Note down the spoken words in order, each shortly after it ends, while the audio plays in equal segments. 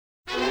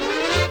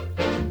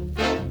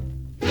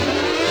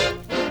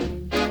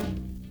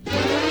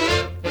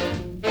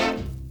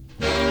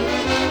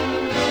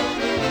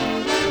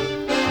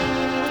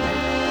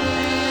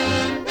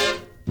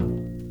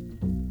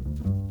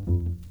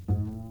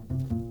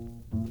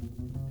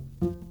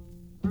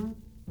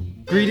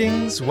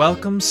Greetings,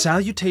 welcome,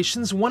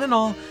 salutations, one and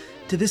all,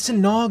 to this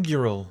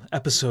inaugural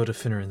episode of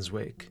Finneran's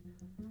Wake.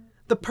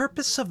 The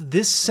purpose of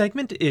this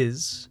segment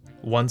is,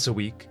 once a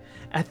week,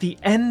 at the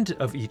end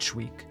of each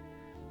week,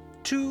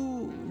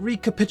 to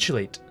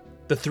recapitulate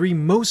the three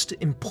most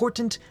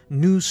important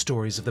news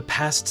stories of the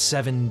past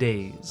 7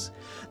 days,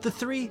 the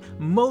three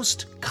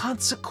most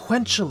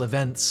consequential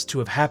events to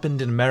have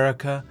happened in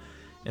America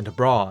and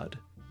abroad,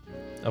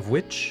 of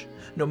which,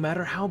 no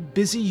matter how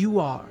busy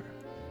you are,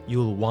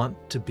 you'll want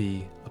to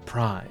be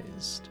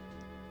apprised.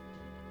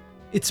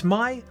 It's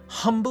my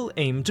humble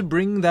aim to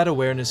bring that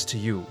awareness to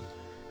you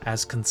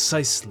as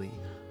concisely,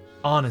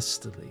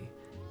 honestly,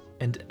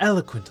 and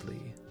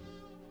eloquently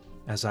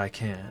as I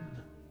can.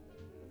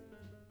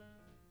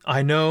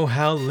 I know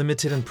how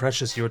limited and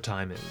precious your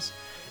time is,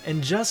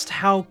 and just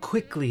how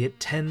quickly it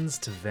tends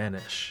to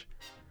vanish.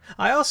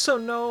 I also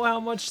know how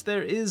much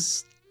there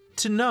is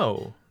to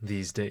know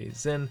these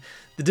days, and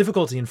the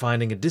difficulty in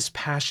finding a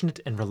dispassionate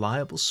and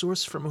reliable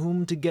source from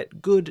whom to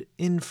get good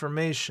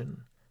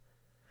information.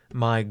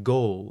 My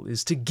goal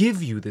is to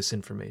give you this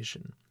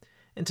information,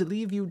 and to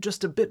leave you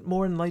just a bit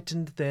more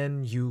enlightened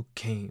than you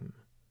came.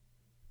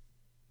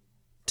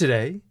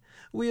 Today,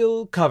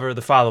 we'll cover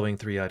the following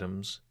 3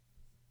 items.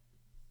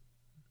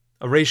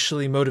 A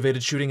racially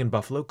motivated shooting in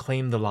Buffalo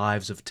claimed the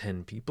lives of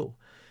 10 people,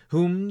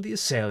 whom the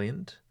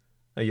assailant,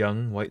 a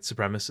young white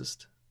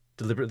supremacist,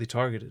 deliberately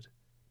targeted.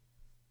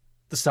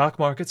 The stock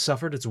market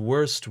suffered its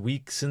worst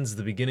week since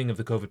the beginning of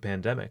the COVID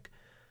pandemic.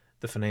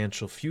 The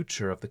financial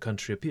future of the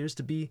country appears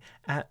to be,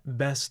 at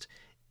best,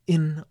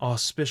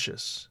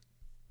 inauspicious.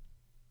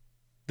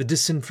 The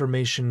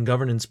Disinformation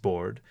Governance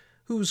Board,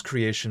 whose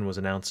creation was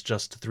announced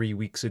just 3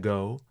 weeks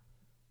ago,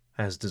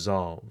 has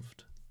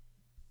dissolved.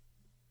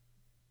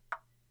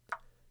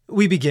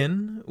 We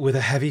begin with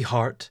a heavy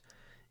heart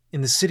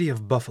in the city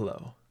of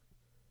Buffalo.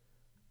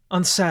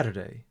 On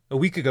Saturday, a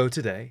week ago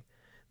today,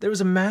 there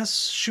was a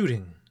mass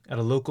shooting at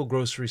a local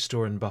grocery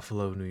store in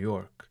Buffalo, New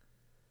York.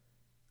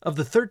 Of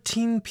the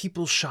 13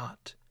 people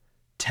shot,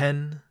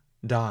 10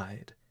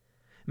 died,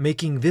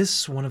 making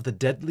this one of the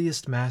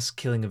deadliest mass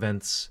killing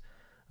events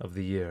of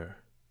the year.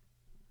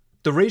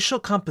 The racial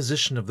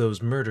composition of those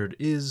murdered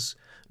is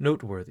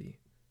noteworthy.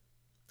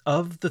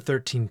 Of the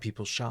 13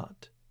 people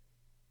shot,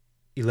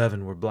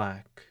 11 were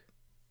black.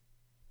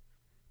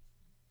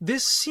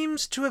 This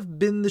seems to have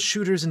been the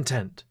shooter's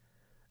intent,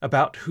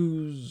 about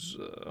whose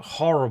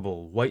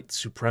horrible white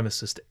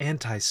supremacist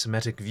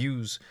anti-Semitic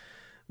views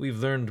we've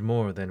learned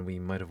more than we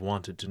might have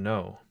wanted to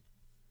know.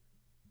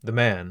 The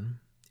man,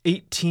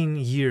 18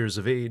 years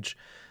of age,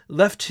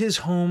 left his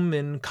home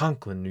in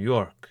Conklin, New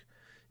York,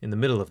 in the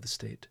middle of the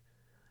state,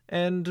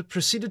 and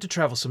proceeded to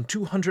travel some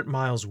 200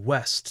 miles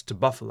west to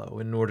Buffalo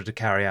in order to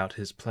carry out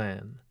his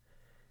plan.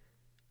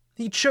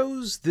 He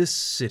chose this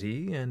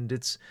city and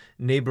its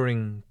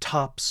neighboring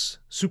Tops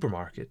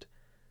supermarket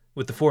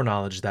with the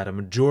foreknowledge that a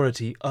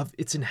majority of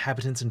its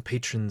inhabitants and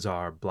patrons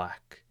are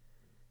black.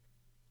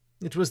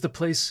 It was the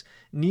place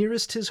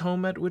nearest his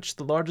home at which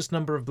the largest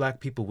number of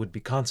black people would be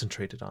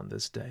concentrated on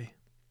this day.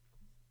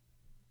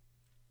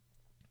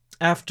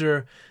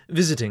 After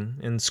visiting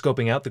and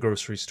scoping out the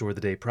grocery store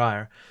the day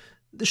prior,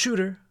 the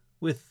shooter,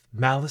 with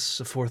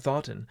malice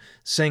aforethought and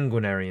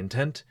sanguinary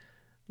intent,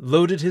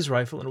 loaded his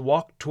rifle and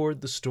walked toward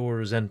the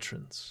store's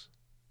entrance.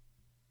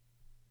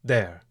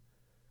 There,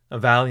 a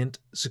valiant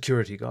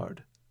security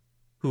guard,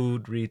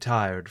 who'd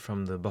retired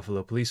from the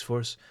Buffalo police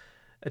force,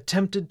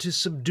 attempted to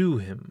subdue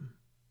him.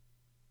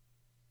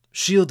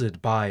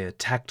 Shielded by a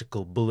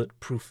tactical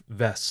bulletproof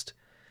vest,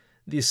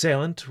 the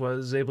assailant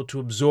was able to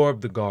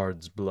absorb the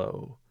guard's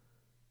blow,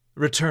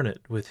 return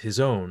it with his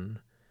own,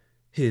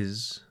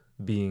 his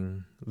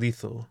being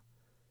lethal,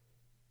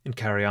 and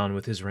carry on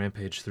with his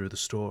rampage through the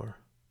store.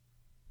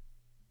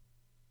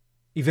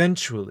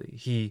 Eventually,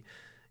 he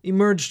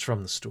emerged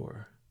from the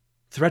store,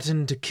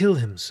 threatened to kill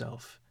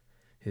himself,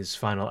 his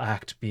final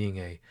act being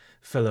a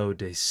felo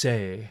de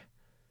se,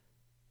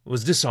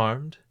 was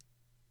disarmed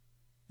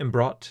and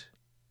brought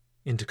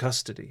into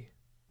custody.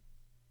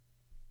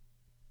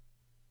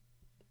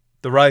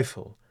 The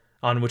rifle,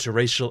 on which a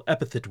racial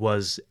epithet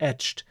was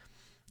etched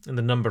and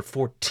the number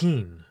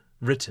 14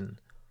 written,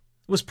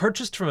 was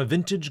purchased from a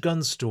vintage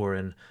gun store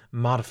and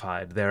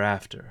modified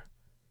thereafter.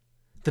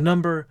 The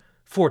number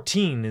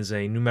 14 is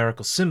a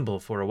numerical symbol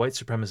for a white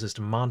supremacist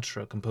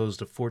mantra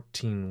composed of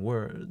 14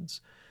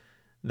 words.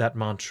 That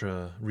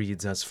mantra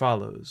reads as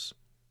follows,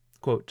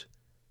 quote,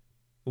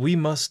 "We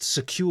must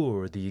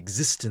secure the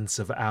existence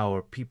of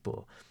our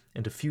people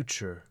and a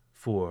future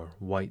for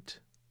white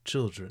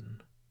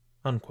children,"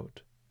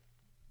 unquote.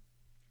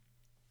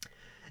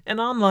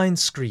 An online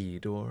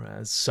screed, or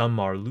as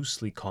some are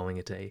loosely calling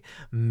it, a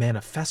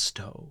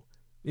manifesto,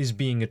 is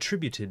being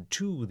attributed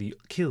to the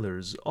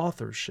killer's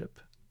authorship.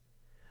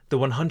 The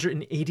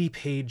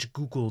 180-page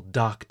Google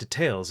Doc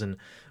details, in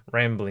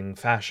rambling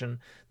fashion,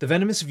 the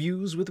venomous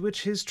views with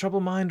which his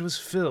troubled mind was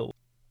filled.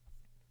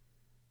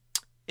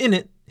 In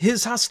it,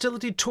 his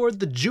hostility toward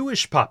the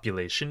Jewish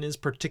population is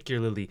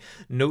particularly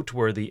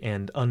noteworthy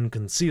and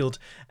unconcealed,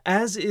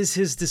 as is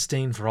his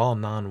disdain for all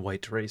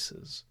non-white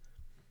races.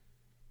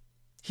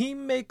 He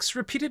makes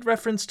repeated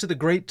reference to the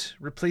Great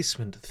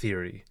Replacement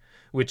theory,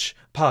 which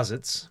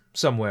posits,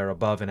 somewhere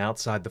above and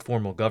outside the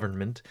formal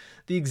government,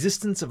 the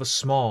existence of a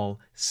small,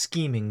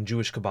 scheming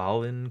Jewish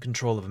cabal in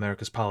control of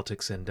America's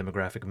politics and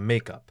demographic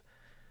makeup.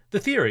 The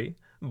theory,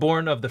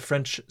 born of the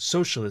French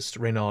socialist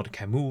Renaud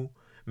Camus,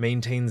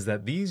 maintains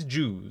that these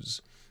Jews,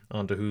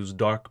 onto whose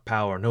dark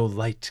power no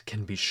light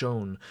can be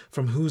shown,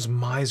 from whose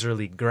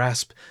miserly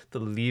grasp the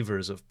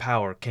levers of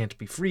power can't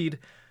be freed,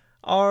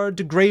 are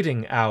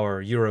degrading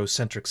our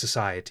Eurocentric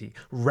society,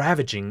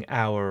 ravaging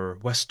our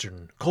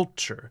Western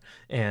culture,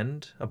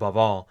 and, above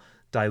all,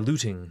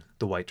 diluting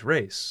the white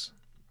race.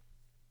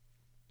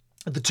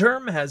 The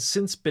term has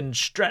since been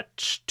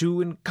stretched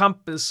to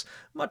encompass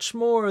much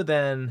more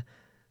than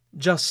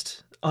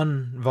just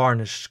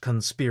unvarnished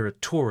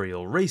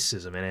conspiratorial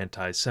racism and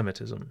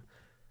anti-Semitism.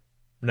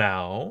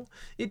 Now,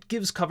 it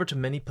gives cover to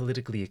many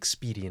politically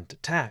expedient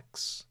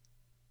attacks.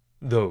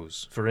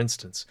 Those, for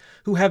instance,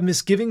 who have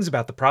misgivings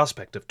about the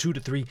prospect of 2 to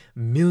 3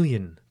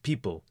 million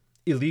people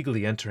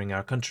illegally entering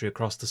our country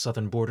across the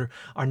southern border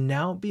are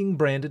now being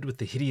branded with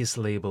the hideous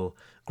label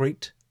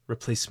Great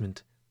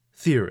Replacement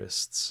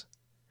Theorists.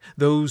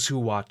 Those who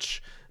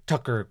watch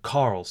Tucker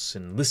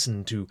Carlson,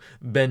 listen to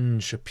Ben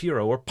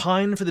Shapiro, or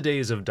pine for the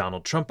days of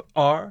Donald Trump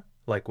are,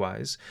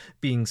 likewise,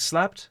 being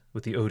slapped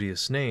with the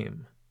odious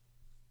name.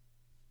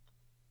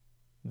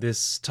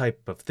 This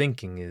type of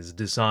thinking is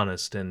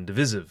dishonest and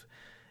divisive,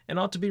 and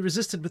ought to be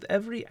resisted with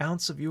every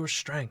ounce of your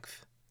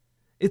strength.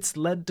 It's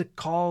led to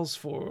calls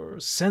for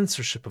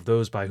censorship of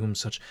those by whom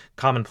such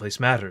commonplace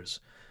matters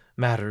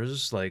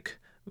like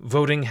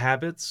voting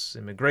habits,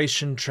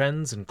 immigration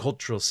trends, and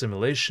cultural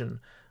assimilation,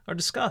 are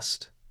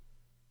discussed.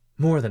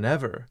 More than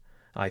ever,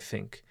 I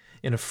think,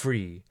 in a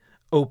free,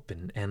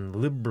 open, and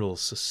liberal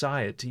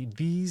society,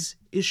 these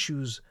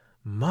issues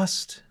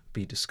must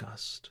be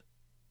discussed.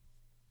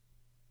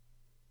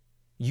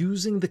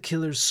 Using the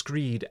killer's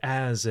screed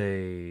as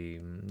a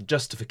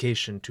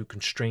justification to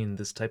constrain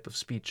this type of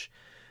speech,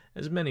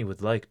 as many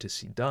would like to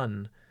see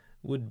done,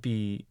 would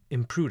be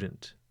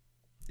imprudent,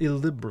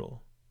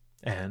 illiberal,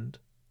 and,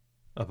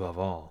 above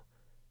all,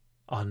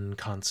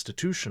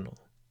 unconstitutional.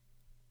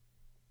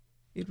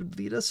 It would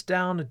lead us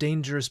down a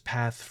dangerous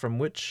path from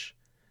which,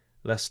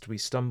 lest we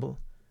stumble,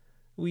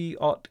 we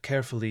ought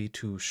carefully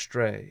to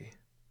stray.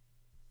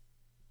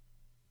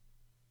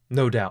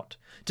 No doubt,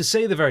 to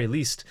say the very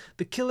least,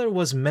 the killer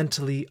was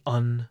mentally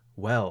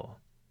unwell,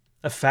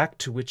 a fact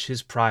to which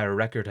his prior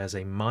record as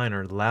a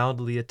minor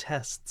loudly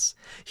attests.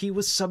 He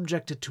was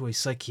subjected to a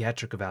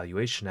psychiatric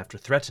evaluation after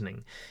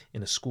threatening,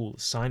 in a school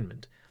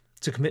assignment,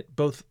 to commit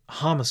both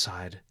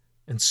homicide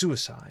and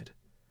suicide,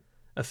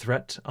 a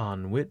threat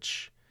on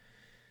which,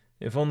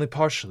 if only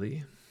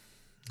partially,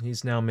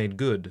 he's now made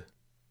good.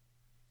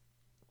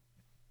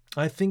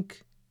 I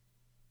think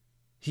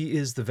he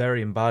is the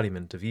very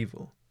embodiment of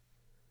evil.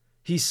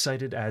 He's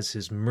cited as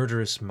his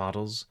murderous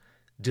models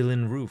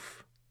Dylann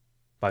Roof,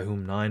 by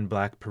whom 9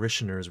 black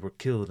parishioners were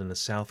killed in a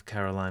South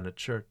Carolina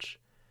church,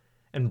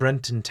 and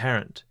Brenton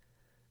Tarrant,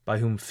 by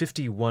whom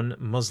 51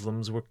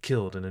 Muslims were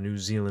killed in a New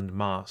Zealand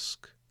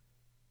mosque.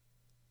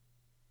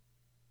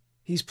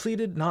 He's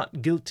pleaded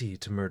not guilty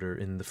to murder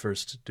in the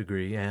first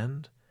degree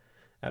and,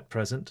 at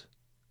present,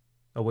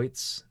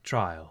 awaits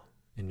trial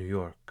in New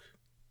York.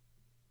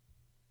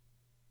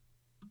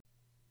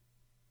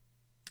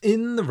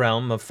 In the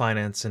realm of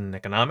finance and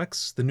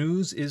economics, the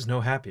news is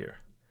no happier.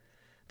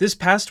 This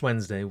past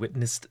Wednesday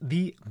witnessed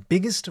the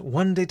biggest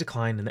one-day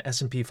decline in the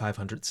S&P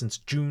 500 since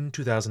June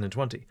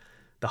 2020,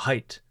 the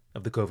height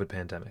of the COVID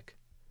pandemic.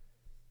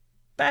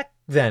 Back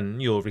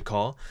then, you'll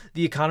recall,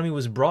 the economy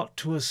was brought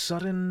to a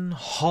sudden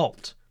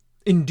halt,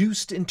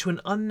 induced into an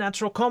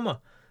unnatural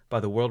coma by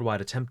the worldwide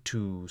attempt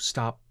to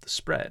stop the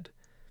spread.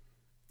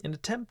 An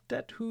attempt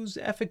at whose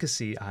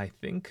efficacy, I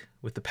think,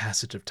 with the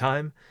passage of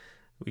time,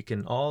 we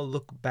can all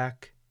look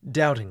back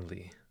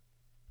doubtingly.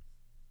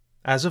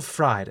 As of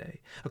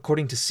Friday,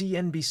 according to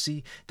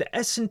CNBC, the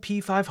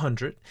S&P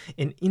 500,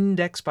 an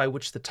index by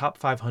which the top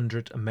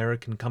 500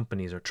 American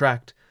companies are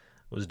tracked,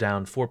 was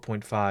down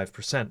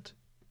 4.5%.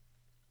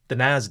 The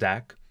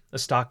Nasdaq, a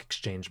stock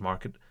exchange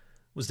market,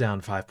 was down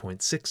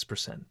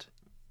 5.6%.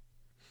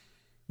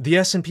 The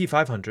S&P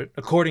 500,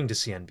 according to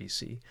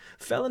CNBC,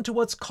 fell into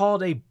what's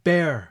called a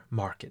bear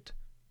market,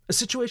 a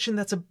situation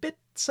that's a bit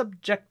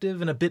subjective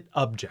and a bit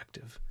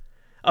objective.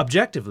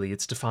 Objectively,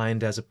 it's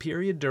defined as a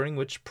period during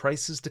which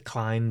prices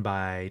decline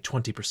by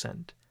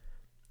 20%.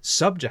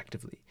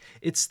 Subjectively,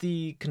 it's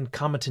the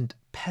concomitant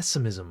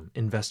pessimism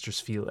investors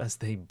feel as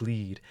they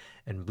bleed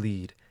and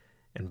bleed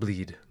and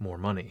bleed more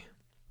money.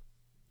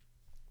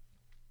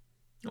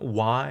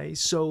 Why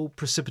so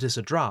precipitous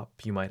a drop,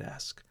 you might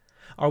ask?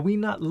 Are we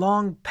not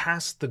long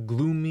past the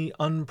gloomy,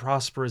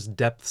 unprosperous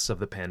depths of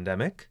the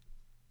pandemic?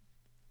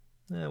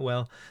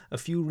 Well, a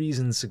few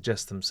reasons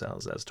suggest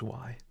themselves as to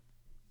why.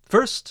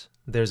 First,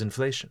 there's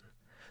inflation.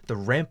 the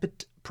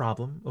rampant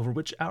problem over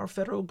which our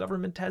federal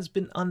government has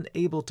been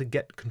unable to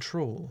get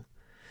control.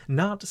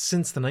 Not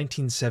since the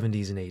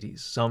 1970s and 80s,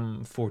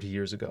 some 40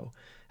 years ago,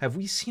 have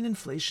we seen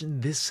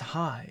inflation this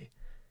high.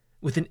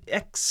 With an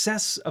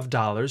excess of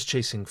dollars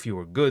chasing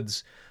fewer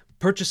goods,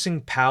 purchasing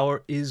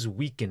power is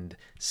weakened,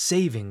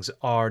 savings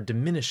are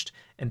diminished,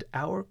 and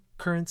our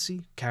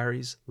currency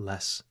carries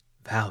less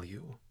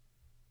value.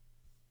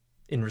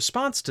 In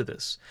response to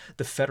this,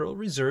 the Federal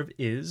Reserve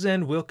is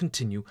and will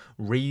continue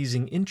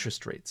raising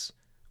interest rates,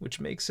 which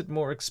makes it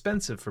more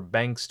expensive for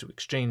banks to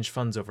exchange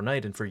funds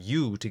overnight and for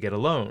you to get a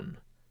loan.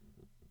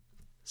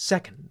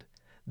 Second,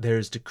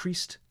 there's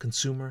decreased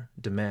consumer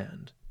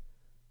demand,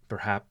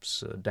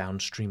 perhaps a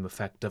downstream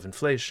effect of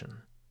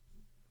inflation.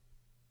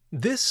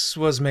 This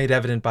was made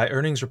evident by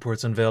earnings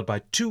reports unveiled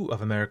by two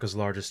of America's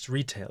largest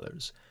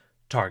retailers,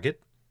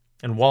 Target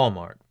and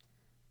Walmart,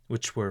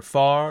 which were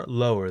far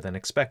lower than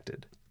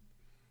expected.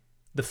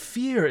 The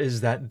fear is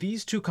that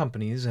these two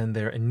companies and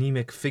their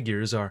anemic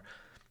figures are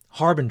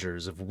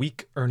harbingers of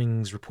weak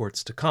earnings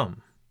reports to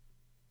come.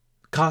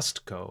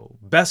 Costco,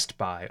 Best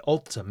Buy,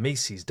 Ulta,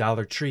 Macy's,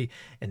 Dollar Tree,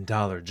 and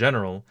Dollar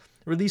General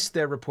released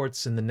their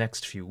reports in the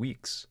next few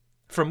weeks,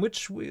 from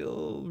which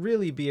we'll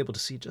really be able to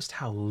see just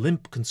how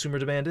limp consumer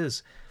demand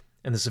is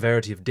and the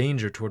severity of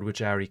danger toward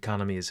which our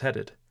economy is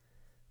headed.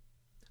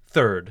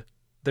 Third,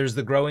 there's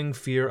the growing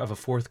fear of a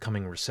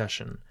forthcoming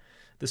recession,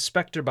 the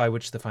specter by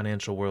which the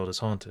financial world is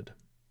haunted.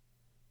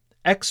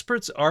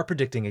 Experts are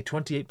predicting a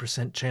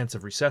 28% chance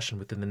of recession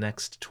within the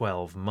next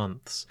 12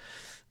 months.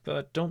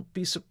 But don't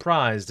be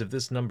surprised if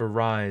this number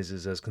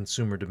rises as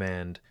consumer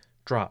demand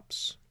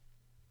drops.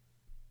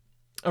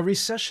 A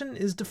recession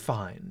is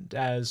defined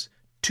as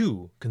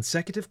 2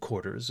 consecutive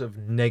quarters of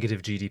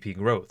negative GDP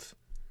growth.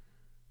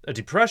 A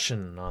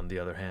depression, on the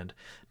other hand,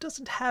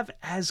 doesn't have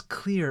as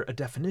clear a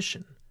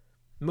definition.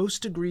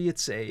 Most agree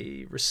it's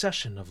a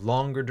recession of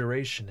longer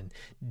duration and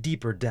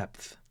deeper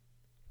depth.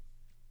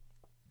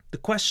 The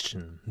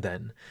question,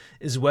 then,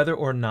 is whether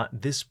or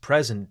not this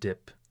present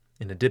dip,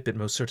 in a dip it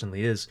most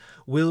certainly is,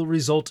 will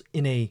result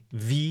in a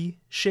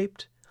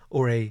V-shaped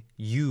or a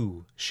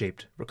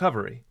U-shaped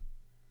recovery.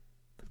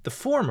 The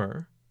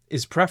former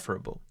is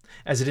preferable,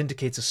 as it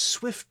indicates a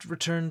swift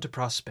return to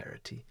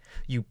prosperity.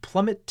 You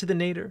plummet to the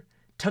nadir,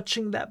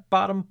 touching that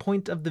bottom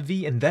point of the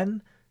V, and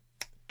then,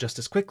 just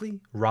as quickly,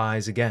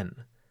 rise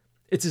again.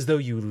 It's as though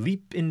you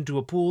leap into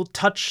a pool,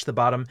 touch the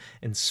bottom,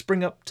 and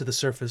spring up to the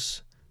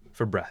surface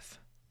for breath.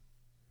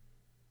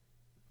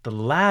 The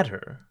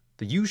latter,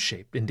 the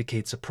U-shape,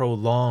 indicates a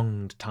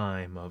prolonged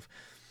time of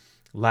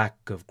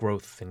lack of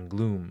growth and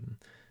gloom.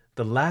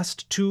 The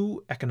last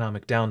two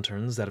economic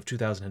downturns, that of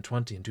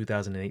 2020 and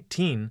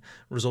 2018,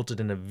 resulted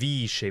in a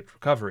V-shaped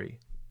recovery.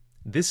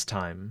 This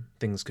time,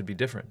 things could be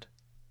different.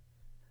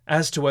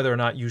 As to whether or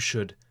not you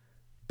should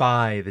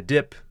buy the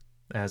dip,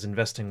 as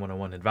Investing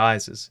 101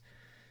 advises,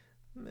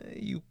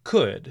 you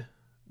could,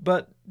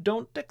 but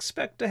don't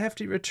expect a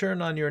hefty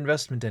return on your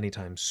investment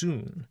anytime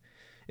soon.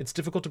 It's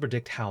difficult to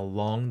predict how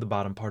long the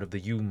bottom part of the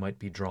U might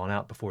be drawn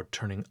out before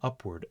turning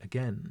upward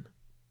again.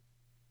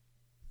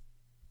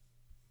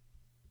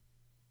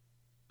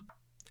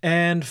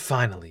 And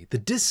finally, the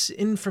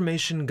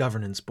Disinformation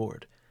Governance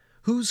Board,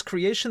 whose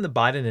creation the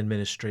Biden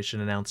administration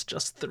announced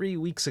just 3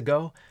 weeks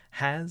ago,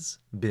 has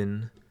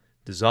been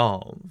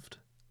dissolved.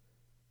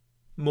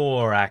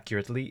 More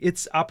accurately,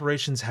 its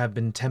operations have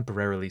been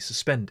temporarily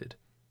suspended,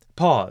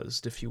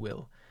 paused, if you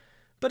will.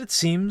 But it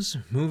seems,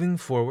 moving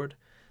forward,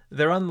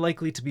 they're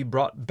unlikely to be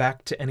brought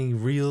back to any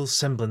real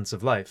semblance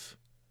of life.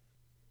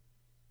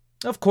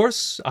 Of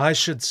course, I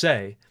should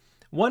say,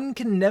 one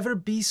can never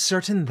be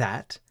certain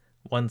that,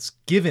 once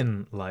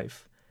given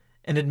life,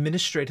 an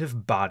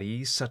administrative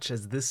body such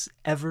as this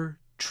ever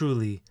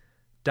truly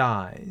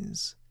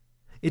dies.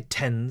 It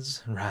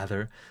tends,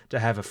 rather, to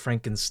have a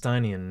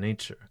Frankensteinian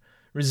nature,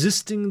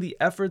 resisting the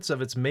efforts of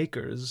its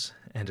makers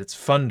and its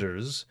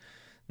funders,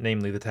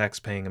 namely the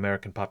tax-paying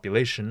American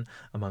population,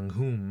 among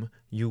whom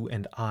you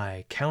and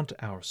I count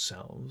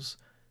ourselves,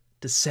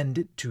 to send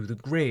it to the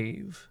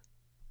grave.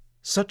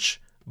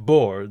 Such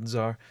boards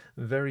are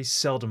very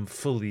seldom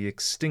fully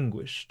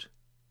extinguished.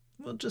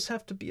 We'll just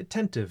have to be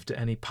attentive to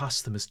any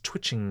posthumous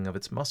twitching of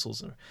its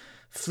muscles or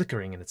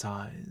flickering in its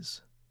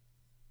eyes.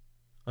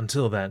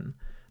 Until then,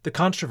 the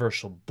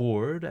controversial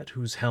board, at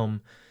whose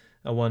helm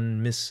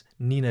one Miss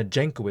Nina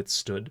Jankowicz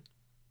stood,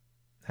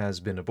 has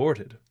been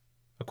aborted,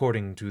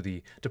 according to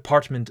the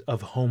Department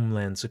of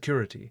Homeland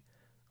Security,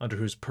 under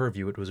whose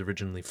purview it was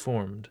originally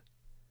formed.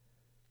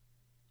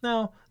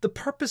 Now, the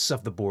purpose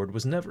of the board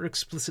was never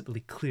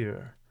explicitly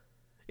clear.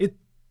 Its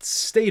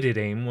stated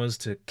aim was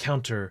to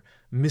counter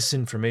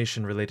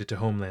misinformation related to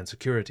Homeland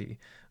Security,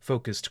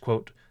 focused,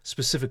 quote,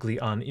 specifically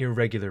on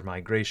irregular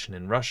migration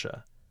in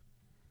Russia.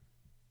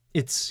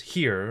 It's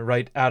here,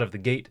 right out of the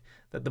gate,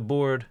 that the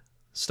board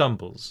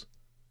stumbles.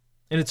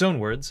 In its own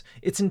words,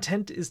 its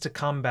intent is to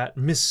combat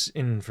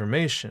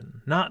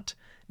misinformation, not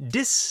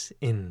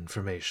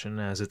disinformation,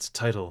 as its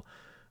title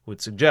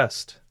would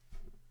suggest.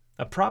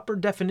 A proper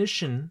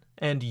definition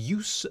and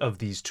use of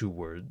these two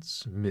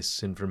words,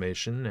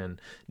 misinformation and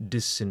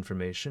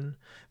disinformation,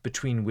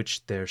 between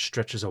which there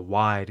stretches a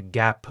wide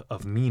gap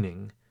of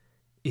meaning,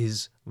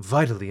 is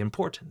vitally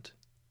important.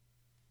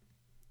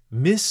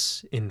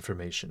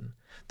 Misinformation,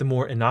 the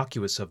more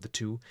innocuous of the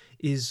two,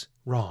 is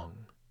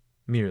wrong,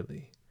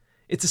 merely.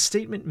 It's a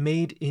statement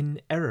made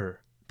in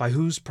error, by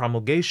whose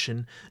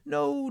promulgation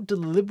no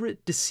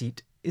deliberate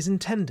deceit is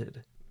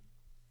intended.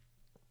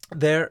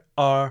 There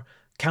are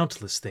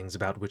countless things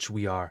about which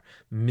we are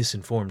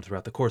misinformed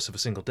throughout the course of a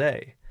single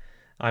day.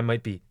 I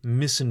might be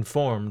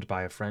misinformed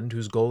by a friend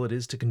whose goal it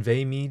is to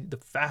convey me the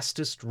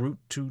fastest route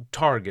to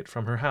Target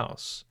from her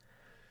house.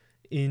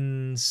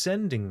 In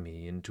sending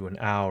me into an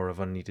hour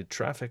of unneeded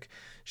traffic,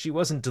 she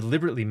wasn't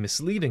deliberately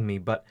misleading me,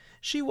 but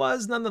she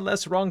was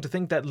nonetheless wrong to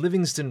think that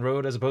Livingston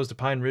Road as opposed to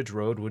Pine Ridge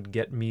Road would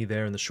get me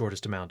there in the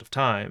shortest amount of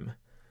time.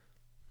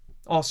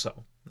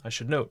 Also, I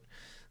should note,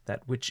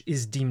 that which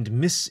is deemed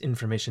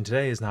misinformation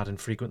today is not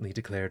infrequently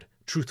declared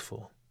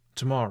truthful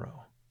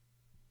tomorrow.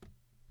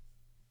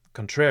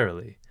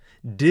 Contrarily,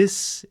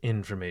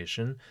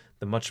 disinformation,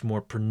 the much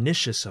more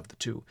pernicious of the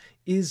two,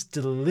 is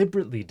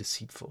deliberately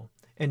deceitful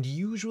and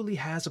usually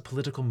has a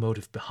political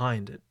motive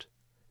behind it.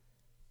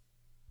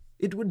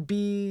 It would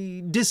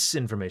be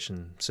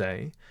disinformation,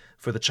 say,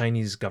 for the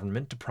Chinese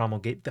government to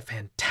promulgate the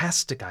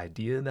fantastic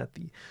idea that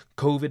the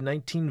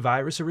COVID-19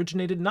 virus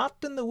originated not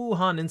in the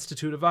Wuhan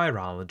Institute of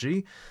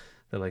Virology,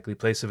 the likely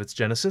place of its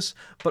genesis,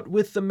 but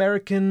with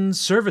American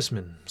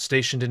servicemen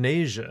stationed in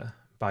Asia,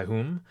 by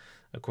whom,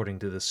 according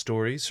to the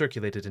story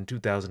circulated in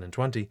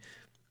 2020,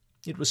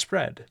 it was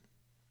spread.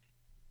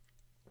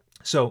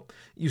 So,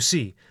 you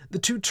see, the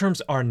two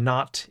terms are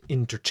not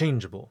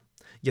interchangeable.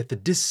 Yet the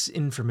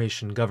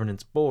Disinformation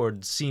Governance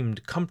Board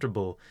seemed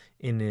comfortable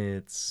in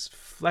its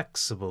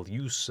flexible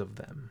use of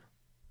them.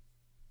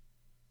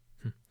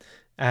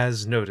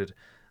 As noted,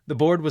 the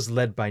board was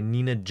led by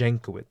Nina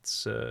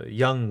Jankowicz, a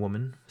young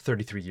woman,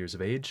 33 years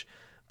of age,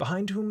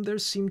 behind whom there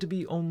seemed to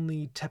be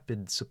only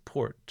tepid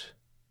support.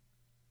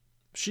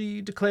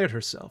 She declared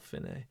herself,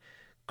 in a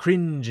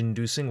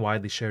cringe-inducing,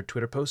 widely shared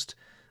Twitter post,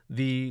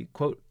 the,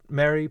 quote,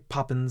 Mary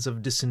Poppins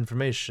of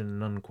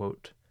disinformation,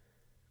 unquote.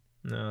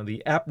 Now,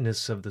 the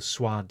aptness of the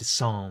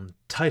soi-disant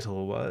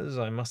title was,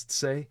 I must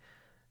say,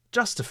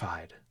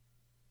 justified.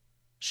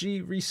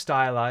 She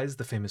restylized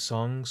the famous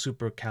song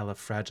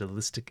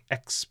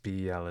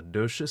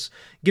Supercalifragilisticexpialidocious,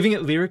 giving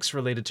it lyrics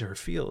related to her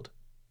field.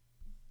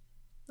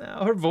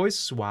 Now, her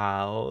voice,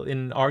 while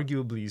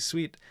inarguably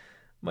sweet,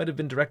 might have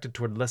been directed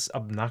toward less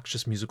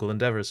obnoxious musical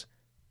endeavors.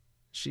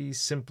 She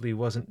simply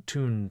wasn't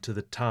tuned to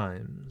the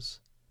times.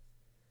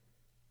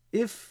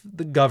 If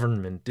the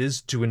government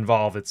is to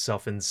involve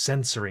itself in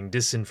censoring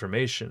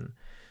disinformation,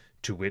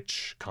 to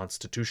which,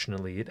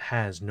 constitutionally, it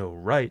has no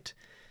right,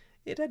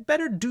 it had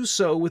better do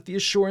so with the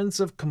assurance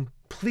of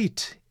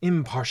complete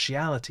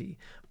impartiality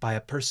by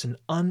a person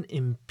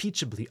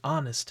unimpeachably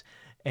honest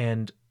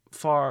and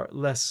far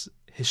less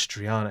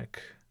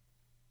histrionic.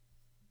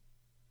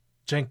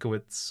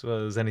 Jankowicz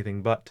was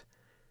anything but.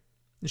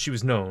 She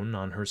was known,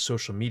 on her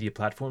social media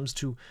platforms,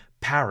 to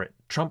parrot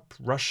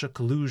Trump-Russia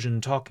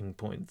collusion talking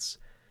points,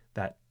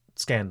 that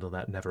scandal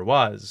that never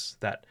was,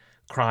 that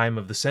crime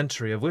of the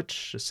century of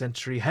which, a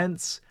century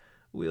hence,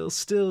 we'll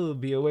still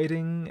be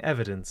awaiting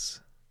evidence.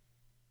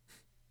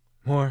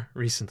 More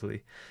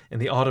recently, in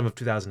the autumn of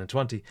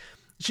 2020,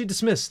 she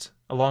dismissed,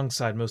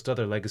 alongside most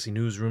other legacy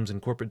newsrooms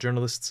and corporate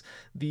journalists,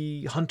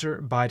 the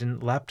Hunter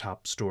Biden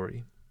laptop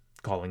story,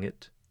 calling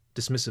it,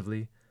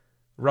 dismissively,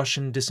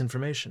 Russian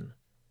disinformation.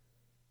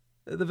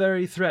 The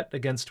very threat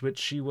against which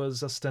she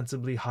was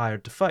ostensibly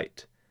hired to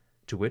fight,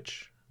 to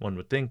which, one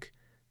would think,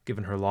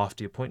 given her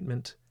lofty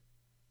appointment,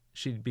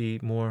 she'd be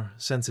more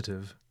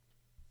sensitive.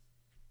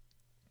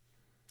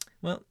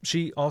 Well,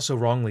 she also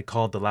wrongly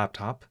called the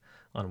laptop,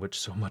 on which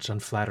so much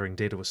unflattering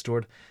data was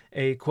stored,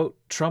 a, quote,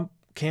 Trump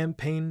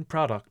campaign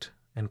product,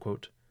 end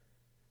quote,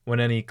 when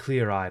any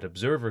clear-eyed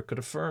observer could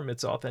affirm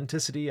its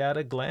authenticity at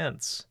a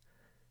glance.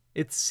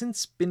 It's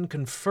since been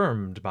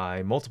confirmed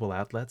by multiple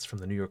outlets, from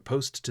the New York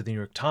Post to the New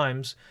York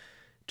Times,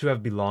 to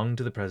have belonged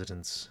to the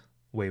president's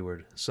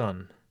wayward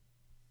son.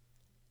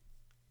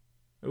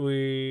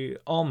 We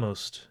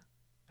almost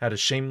had a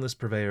shameless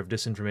purveyor of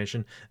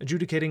disinformation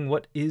adjudicating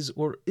what is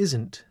or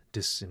isn't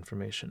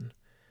disinformation.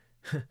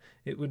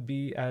 It would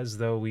be as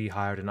though we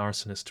hired an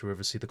arsonist to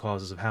oversee the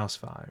causes of house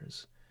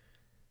fires.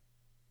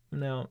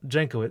 Now,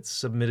 Jankowicz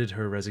submitted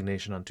her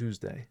resignation on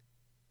Tuesday.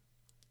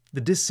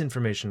 The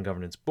Disinformation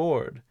Governance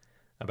Board,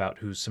 about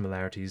whose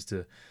similarities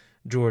to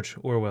George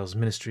Orwell's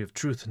Ministry of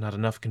Truth not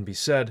enough can be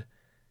said,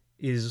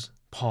 is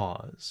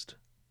paused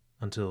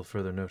until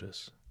further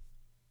notice.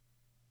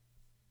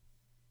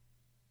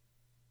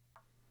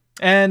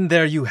 And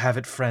there you have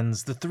it,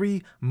 friends, the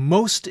 3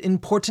 most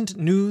important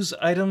news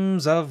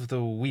items of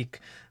the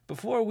week.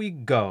 Before we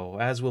go,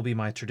 as will be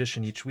my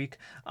tradition each week,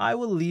 I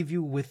will leave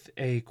you with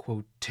a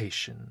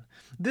quotation.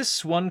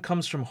 This one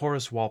comes from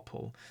Horace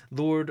Walpole,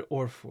 Lord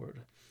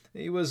Orford.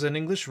 He was an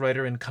English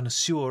writer and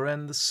connoisseur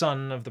and the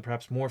son of the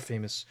perhaps more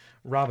famous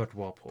Robert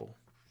Walpole.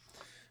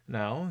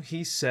 Now,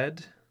 he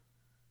said,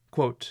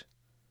 quote,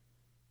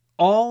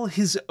 "All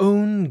his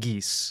own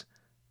geese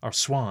are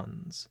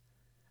swans,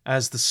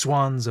 as the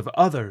swans of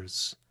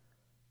others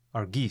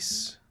are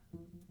geese."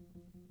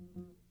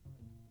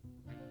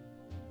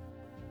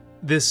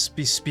 This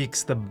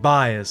bespeaks the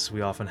bias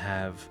we often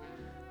have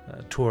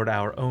toward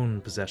our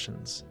own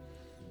possessions,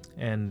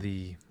 and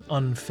the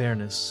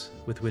unfairness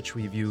with which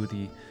we view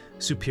the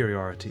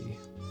superiority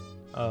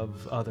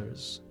of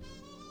others.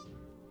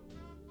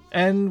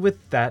 And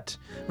with that,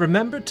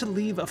 remember to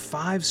leave a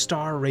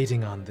 5-star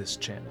rating on this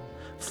channel.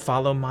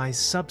 Follow my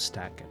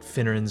Substack at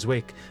Finneran's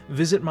Wake.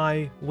 Visit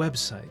my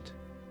website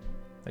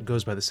that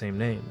goes by the same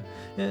name.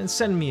 And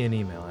send me an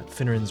email at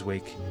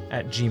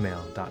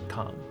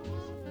finneranswake@gmail.com.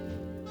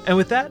 And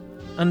with that,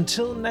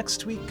 until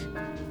next week,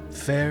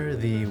 fare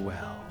thee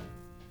well.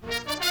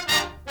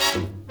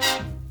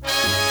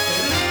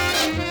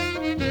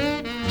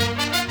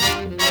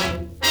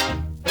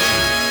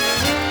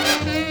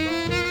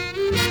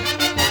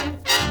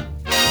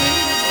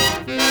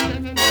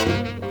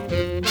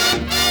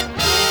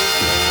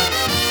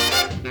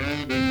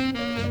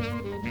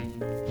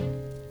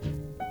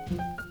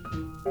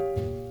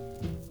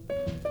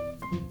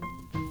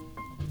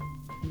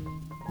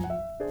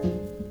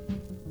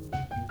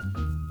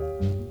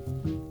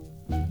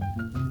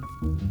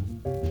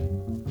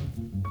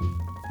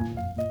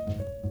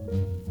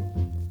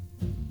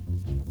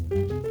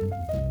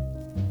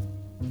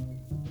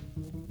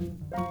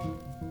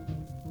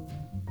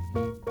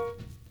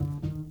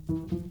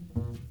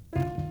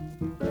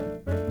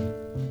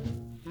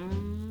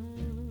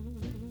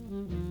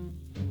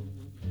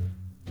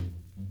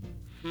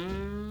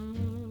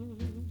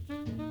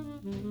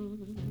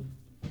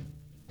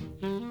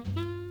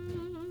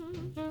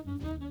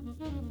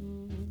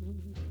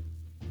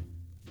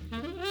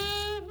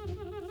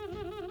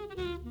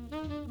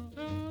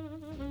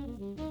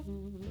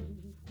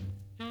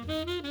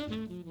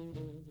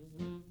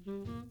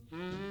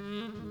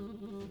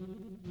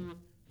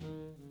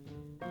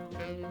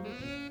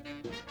 Mm-hmm.